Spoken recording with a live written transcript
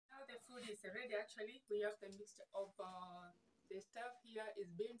is ready. Actually, we have the mixture of the stuff here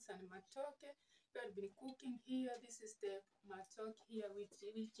is beans and matoke. We have been cooking here. This is the matoke here, which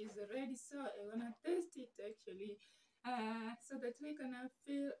is ready. So I wanna taste it actually, so that we can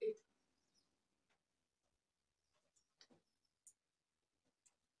feel it.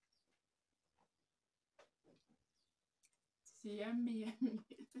 It's yummy, yummy.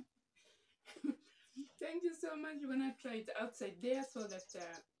 Thank you so much. We're gonna try it outside there so that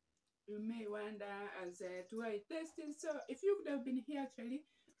you may wonder as to why it tasted. So if you would have been here, actually,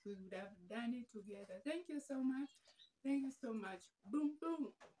 we would have done it together. Thank you so much. Thank you so much. Boom,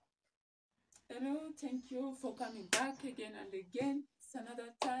 boom. Hello, thank you for coming back again and again. It's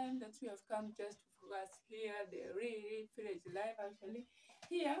another time that we have come just for us here, the Real Village Live. Actually,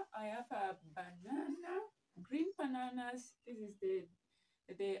 here I have a banana, green bananas. This is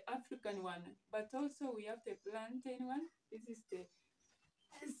the African one, but also we have the plantain one. This is the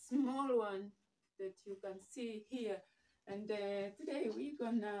small one that you can see here. And today we're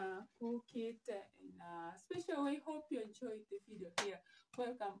gonna cook it in a special way. Hope you enjoyed the video here.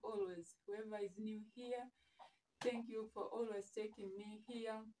 Welcome always, whoever is new here. Thank you for always taking me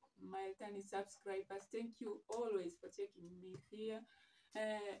here. My returning subscribers, thank you always for taking me here.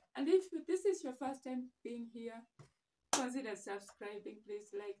 And if this is your first time being here, consider subscribing.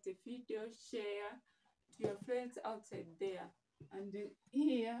 Please like the video, share to your friends outside there. And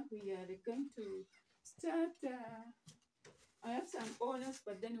here we are going to start. I have some bonus,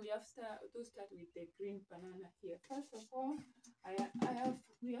 but then we have to start with the green banana here. First of all,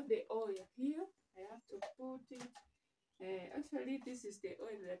 we have the oil here. I have to put it. Actually, this is the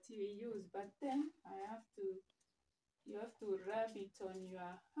oil that we use, but then you have to rub it on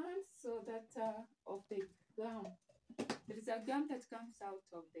your hands so that of the gum. There is a gum that comes out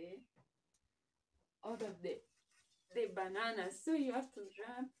of the banana, so you have to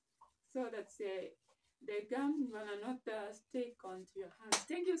rub so that the gum will not stick onto your hands.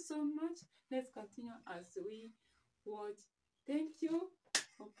 Thank you so much. Let's continue as we watch. Thank you.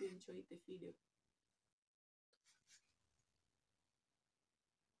 Hope you enjoyed the video.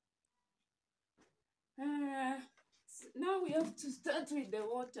 Now we have to start with the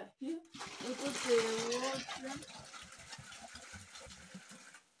water here. We put the water.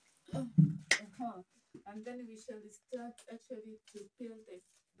 And then we shall start actually to peel the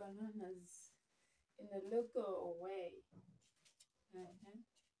bananas in a local way.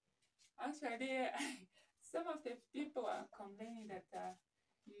 Actually, some of the people are complaining that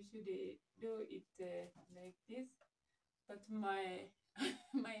you should do it like this, but my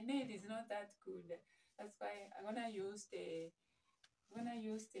nail is not that good. That's why I'm gonna use the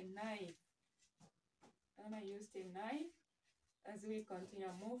knife. I'm gonna use the knife as we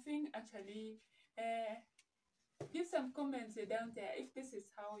continue moving. Actually, give some comments down there if this is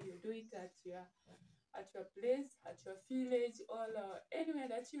how you do it at your place, at your village, or anywhere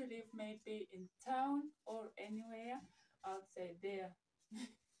that you live, maybe in town or anywhere outside there.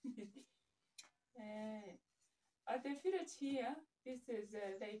 At the village here, this is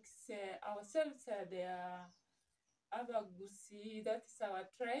like ourselves, the Abagusi, that is our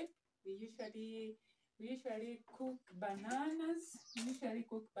tribe. We usually cook bananas.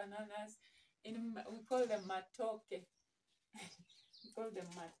 We call them matoke. We call them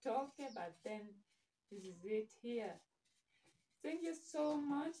matoke, but then this is it here. Thank you so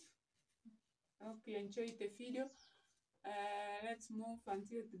much. I hope you enjoyed the video. Let's move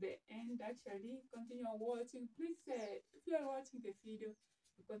until the end. Actually, continue watching. Please, if you are watching the video,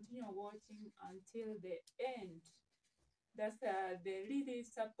 continue watching until the end. That's the really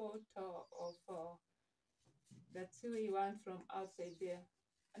support of that we want from outside there.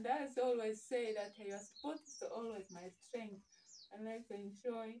 And as I always say, that your support is always my strength. I like to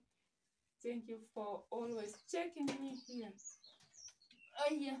enjoy. Thank you for always checking me here.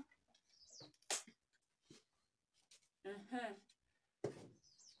 Oh yeah.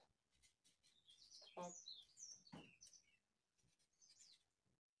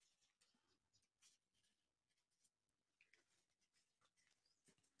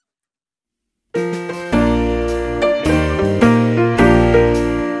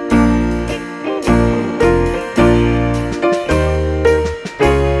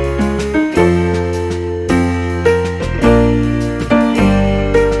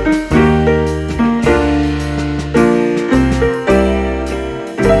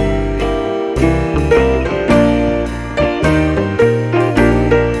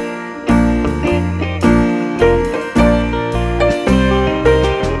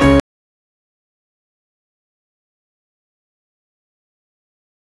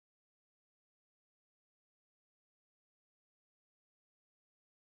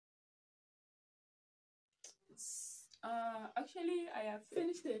 Actually, I have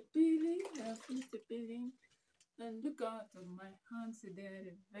finished the peeling. And look out on my hands. They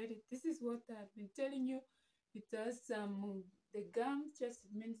are very. This is what I've been telling you. It has some. The gum just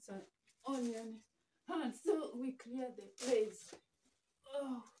means on your hands. So we clear the place.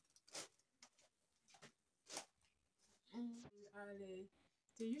 Oh.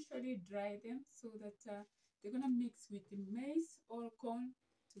 They usually dry them so that they're gonna mix with the maize or corn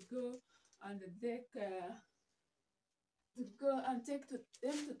to go and take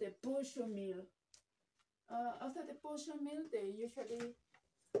them to the posho mill. After the posho mill, they usually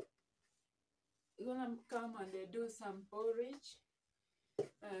gonna come and they do some porridge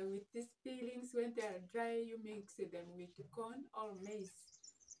with these peelings. When they are dry, you mix them with corn or maize,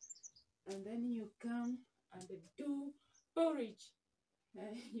 and then you come and do porridge.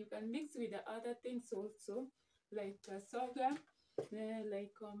 You can mix with the other things also, like sorghum,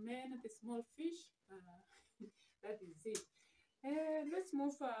 like men, the small fish. That is it. Let's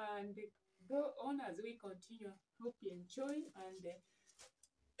move and go on as we continue. Hope you enjoy, and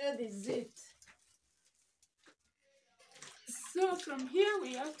that is it. So from here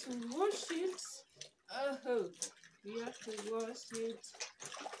we have to wash it. Oh, we have to wash it.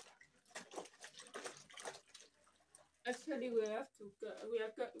 Actually, we are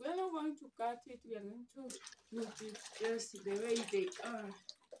not going to cut it. We are going to put it just the way they are.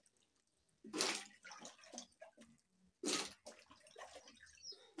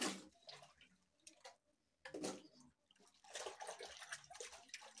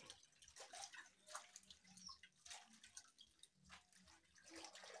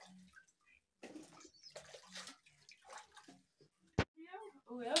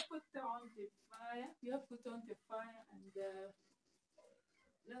 We have put on the fire. We have put on the fire, and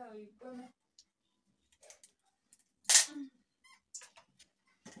now we're gonna.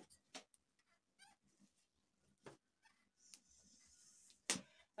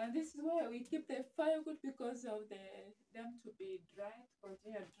 And this is why we keep the fire good, because of them to be dry,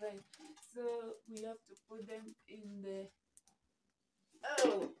 continue dry. So we have to put them in the.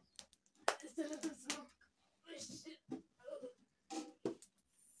 Oh, it's a little so.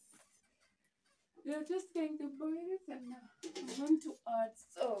 We are just going to boil it, and now I'm going to add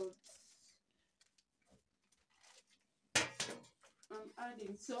salt. I'm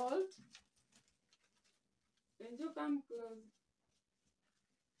adding salt. Then you come close.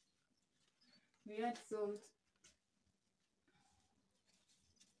 We add salt.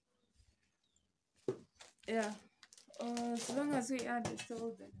 Yeah. As long as we add the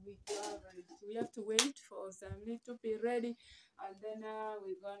salt, then we cover it. We have to wait for some meat to be ready, and then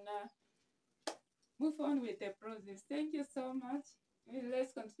we're gonna move on with the process. Thank you so much.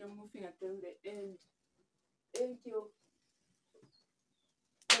 Let's continue moving until the end. Thank you.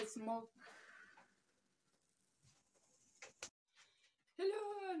 Let's smoke.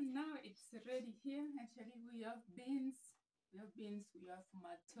 Hello, now it's ready here. Actually, we have beans. We have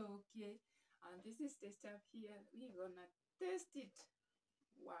matoke. And this is the stuff here. We're gonna taste it.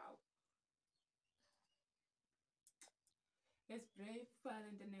 Wow. Let's pray. Father,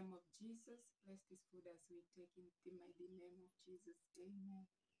 in the name of Jesus, bless this food as we take in the mighty name of Jesus. Amen.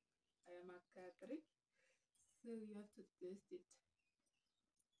 I am a Catholic, so you have to taste it.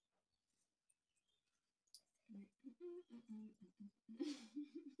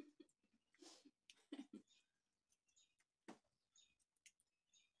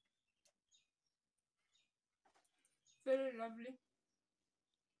 Very lovely.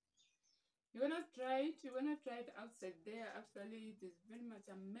 You wanna try it? You wanna try it outside there? Actually, it is very much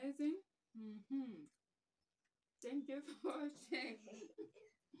amazing. Thank you for watching.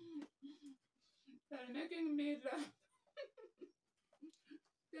 You're making me laugh.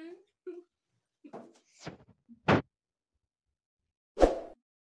 Thank